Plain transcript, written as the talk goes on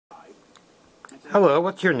Hello,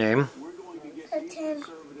 what's your name? Trenton.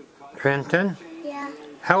 Trenton? Yeah.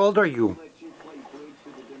 How old are you?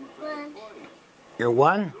 1. You're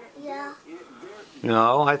 1? Yeah.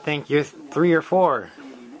 No, I think you're 3 or 4. Why?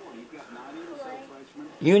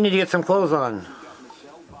 You need to get some clothes on.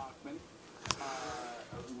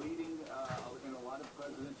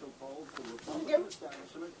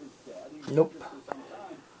 Nope.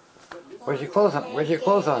 Where's your clothes on? Where's your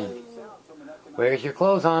clothes on? Where's your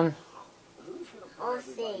clothes on? I'll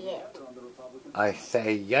say it. I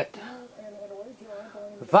say yet.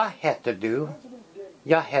 Vad heter du?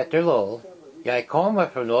 Jag heter Lowell. Jag kommer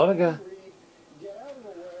från Norge.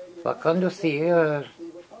 Vad kan du se?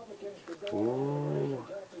 Ooh.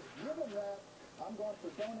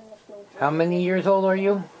 How many years old are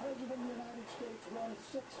you?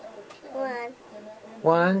 1.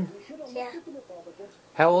 1? Yeah.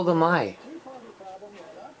 How old am I?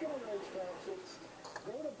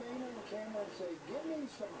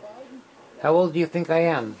 How old do you think I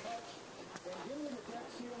am?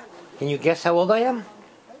 Can you guess how old I am?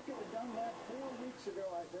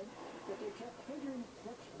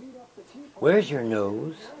 Where's your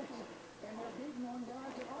nose?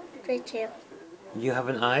 Right here. Do you have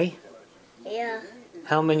an eye? Yeah.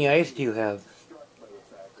 How many eyes do you have?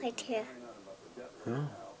 Right here. Huh?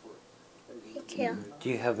 Right here. Do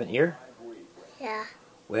you have an ear? Yeah.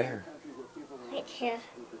 Where? Right here.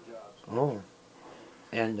 Oh.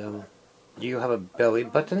 And, do you have a belly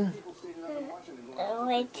button?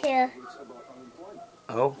 Right here.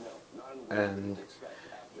 Oh. And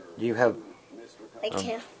do you have... Right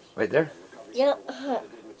here. Right there? Yep.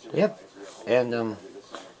 Yep. And,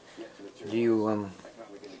 do you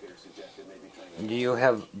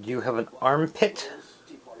have an armpit?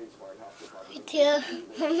 Right here.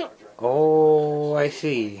 Oh, I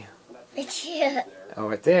see. Right here. Oh,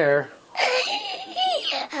 right there.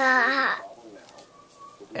 Ah.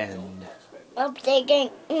 And I'll play game.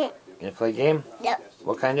 you gonna play a game? Yep.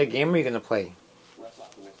 What kind of game are you gonna play?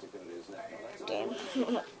 Game.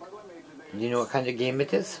 Do you know what kind of game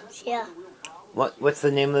it is? Yeah. What's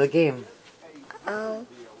the name of the game?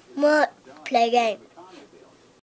 What? Play game.